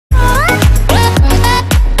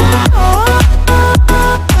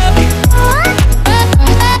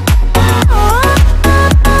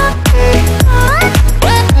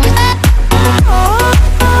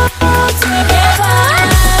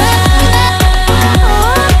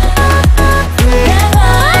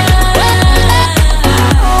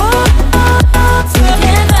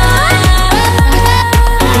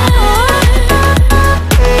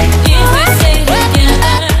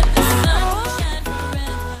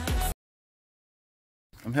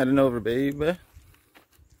I'm heading over, baby.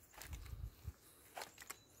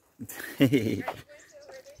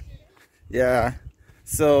 Yeah.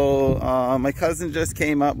 So my cousin just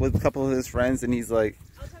came up with a couple of his friends, and he's like,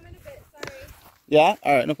 I'll come in a bit, sorry. yeah?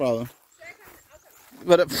 All right, no problem.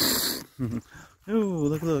 I'll come. But ooh,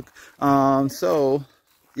 look. So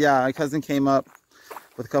yeah, my cousin came up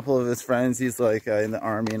with a couple of his friends. He's like in the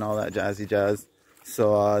army and all that jazzy jazz.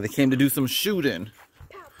 So they came to do some shooting.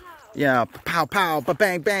 Pow, pow. Yeah, pow pow,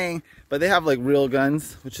 bang bang. But they have like real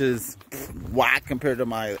guns, which is whack compared to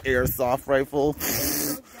my airsoft rifle.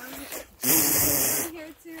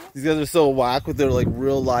 These guys are so whack with their like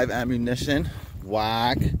real live ammunition.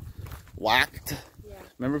 Whacked. Yeah.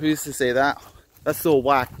 Remember we used to say that? That's so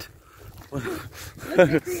whacked. Look,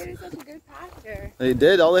 they created such a good pasture. They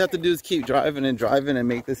did. All they have to do is keep driving and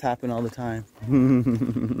make this happen all the time.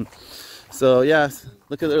 So yeah,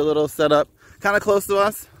 look at their little setup. Kind of close to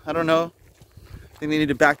us. I don't know. I think they need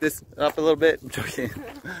to back this up a little bit. I'm joking.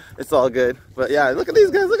 It's all good. But yeah, look at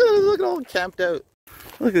these guys. Look at all camped out.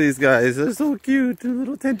 Look at these guys. They're so cute. Their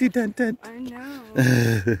little tenty tent. I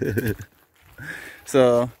know.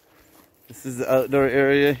 So this is the outdoor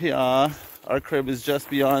area here. Our crib is just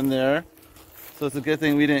beyond there. So it's a good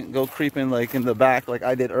thing we didn't go creeping like in the back like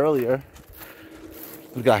I did earlier.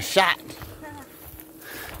 We got shot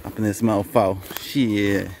up in this mofo.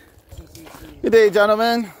 Shit. Good day,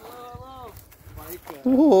 gentlemen.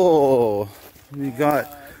 Whoa. We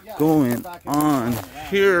got going on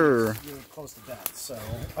here. Close to death, so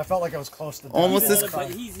I felt like I was close to death. Almost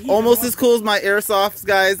as cool as my airsoft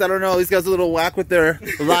guys. I don't know. These guys are a little whack with their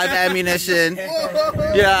live ammunition.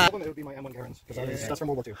 Yeah. It would be my M1 Garens because that's from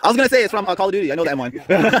World War II. I was gonna say it's from Call of Duty. I know the M1.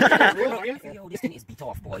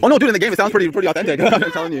 Oh no, dude, in the game it sounds pretty authentic.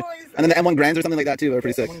 I'm telling you. And then the M1 Grands or something like that too are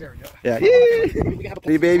pretty sick. Yeah.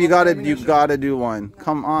 Hey, babe, you gotta do one.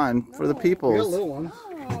 Come on, for the We got a peoples. little one.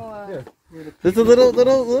 Oh. There's a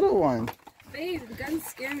little one. Babe, the guns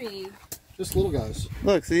scare me. Just little guys.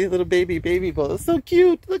 Look, see, little baby bull. It's so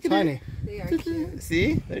cute. Look at Tiny. it. They are cute.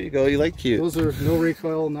 See, there you go. You like cute. Those are no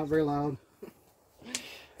recoil, not very loud.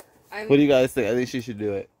 What do you guys think? I think she should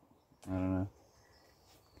do it. I don't know.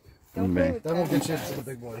 Don't play with That won't them. get you to the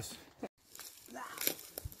big boys.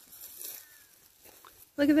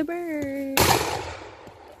 Look at the bird.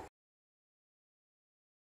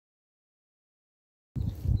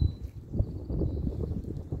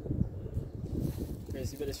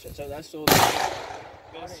 Chris, you better stretch out that shoulder.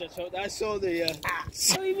 You better stretch out that shoulder, yeah.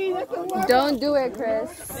 What do you mean? That's a warm-up. Don't do it,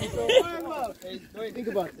 Chris. That's a warm-up. Think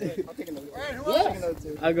about it. I'll take another one.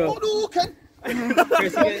 Yeah. I'll go. Oh, no, Ken.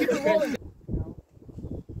 Chris, you get it.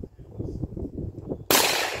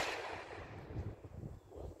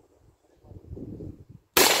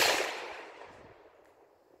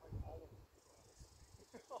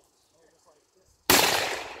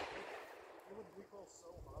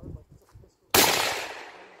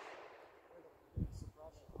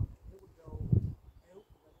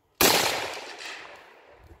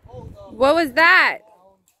 What was that?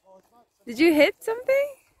 Did you hit something?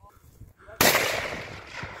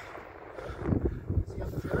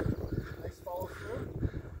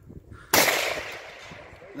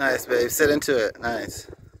 Nice, babe. Sit into it.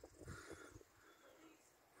 Nice.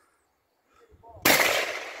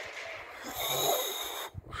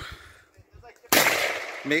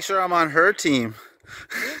 Make sure I'm on her team.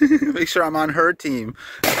 Make sure I'm on her team.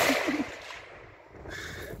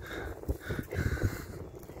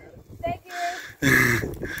 Thank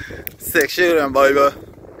you. Sick shooting, baby.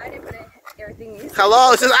 I didn't put everything you said.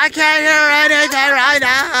 Hello, it says I can't hear anything right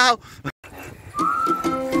now.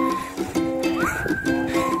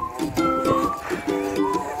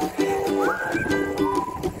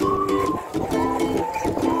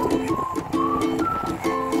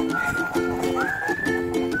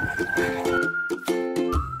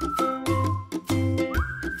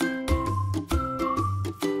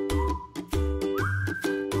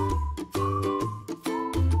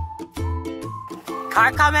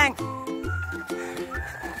 Car coming.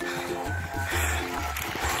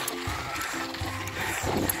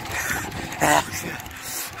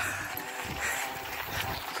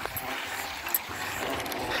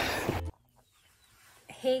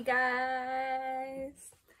 Hey guys.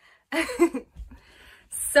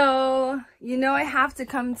 So, you know I have to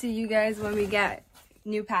come to you guys when we get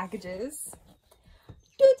new packages.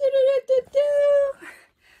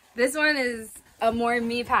 This one is a more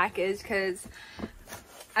me package because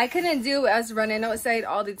I couldn't do us running outside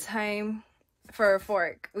all the time for a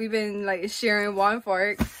fork. We've been like sharing one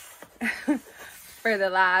fork for the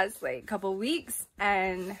last like couple weeks,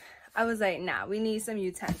 and I was like, nah, we need some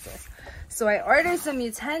utensils. So I ordered some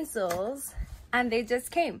utensils, and they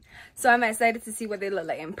just came. So I'm excited to see what they look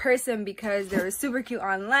like in person because they were super cute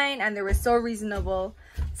online and they were so reasonable.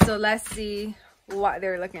 So let's see what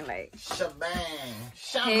they're looking like.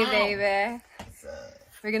 Shabang. Hey baby.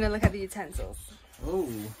 We're gonna look at the utensils. Oh,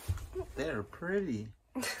 they're pretty.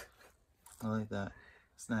 I like that.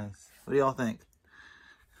 It's nice. What do y'all think?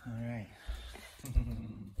 All right.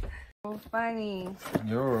 So funny.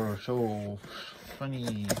 You're so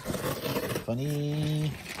funny.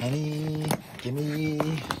 Funny. Honey. Gimme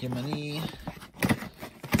your money.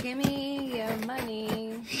 Gimme your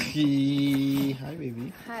money. Hi,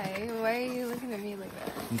 baby. Hi, why are you looking at me like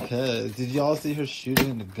that? Because, did y'all see her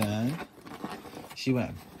shooting the gun? She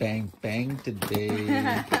went bang, bang today.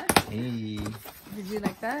 Hey. Did you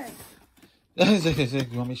like that? You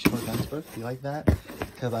want me to shoot more guns, Brooke? Do you like that?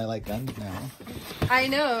 Because I like guns now. I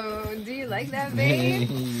know. Do you like that, babe?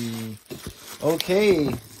 Hey. Okay.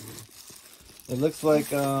 It looks like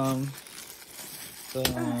some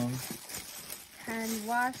Hand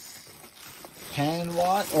wash. hand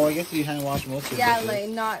wash. Or I guess you hand wash most of it. Yeah, like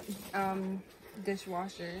not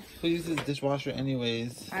dishwasher. Who uses dishwasher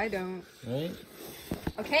anyways? I don't. Right?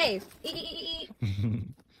 Okay.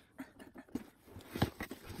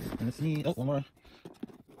 Let's see. Oh, one more.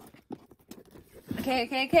 Okay.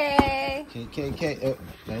 K. Oh,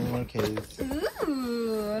 no more K's.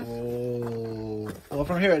 Ooh. Oh. Well,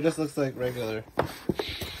 from here it just looks like regular.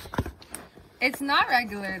 It's not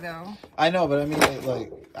regular though. I know, but I mean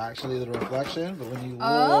like actually the reflection. But when you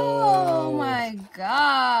Oh whoa, my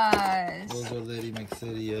gosh. those are Lady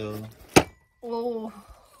McCity, Oh.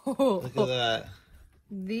 Look at that.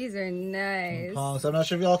 These are nice. So I'm not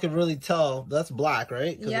sure if y'all can really tell. That's black,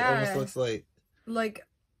 right? Because Yeah. it almost looks like. Like.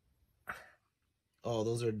 Oh,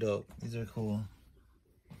 those are dope. These are cool.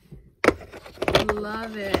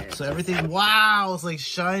 Love it. So everything, wow, it's like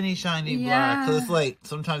shiny black. So it's like,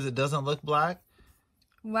 sometimes it doesn't look black.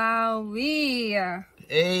 Wow-wee.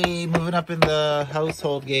 Hey, moving up in the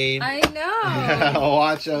household game. I know.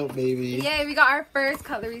 Watch out, baby. Yeah, we got our first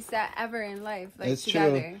cutlery set ever in life. Like It's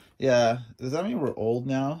together. true. Yeah. Does that mean we're old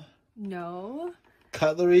now? No.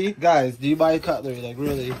 Cutlery? Guys, do you buy cutlery? Like,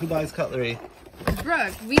 really? Who buys cutlery?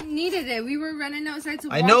 Brooke, we needed it. We were running outside to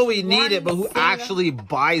I know we watch need it, but who one single- actually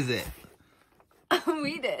buys it?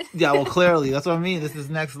 We did. Yeah, well, clearly. That's what I mean. This is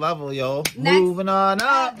next level, yo. Next Moving on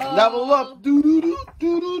up. level. Level up. Do-do-do,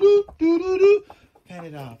 do-do-do, do-do-do. Fan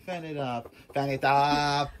it up, fan it up, fan it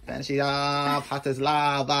up, fan it up. Hot as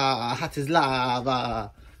lava, hot as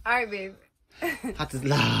lava, All right, babe. hot as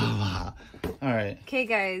lava. All right. Okay,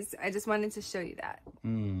 guys. I just wanted to show you that.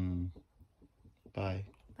 Bye.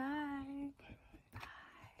 Bye.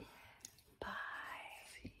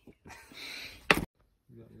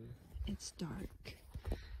 It's dark.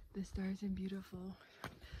 The stars are beautiful.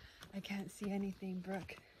 I can't see anything,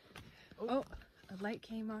 Brooke. Oh, a light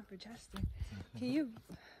came on for Chester. Can you?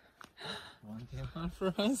 One came on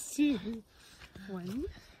for us too. One.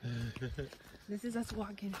 This is us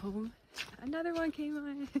walking home. Another one came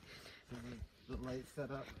on. The light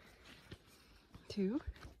set up. Two.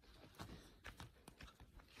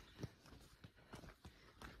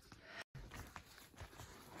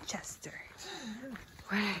 Chester.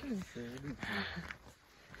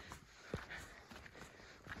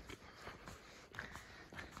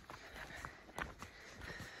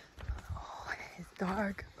 Oh, it's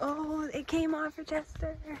dark. Oh, it came on for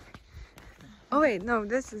Chester. Oh wait, no,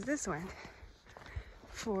 this is this one.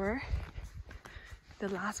 4. The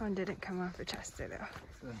last one didn't come on for Chester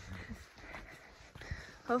though.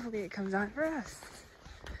 Hopefully it comes on for us.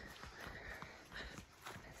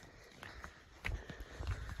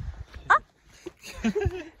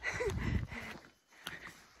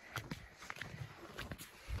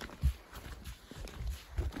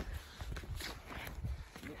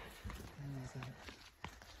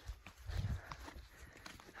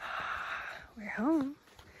 We're home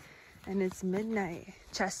and it's midnight.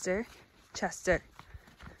 Chester.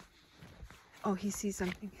 Oh, he sees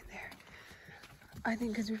something in there. I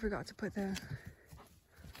think because we forgot to put the...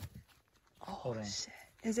 Oh, Hold on. shit.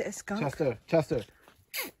 Is it a skunk? Chester,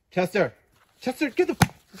 get the...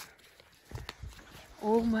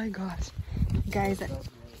 Oh my gosh. Guys,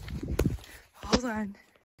 hold on.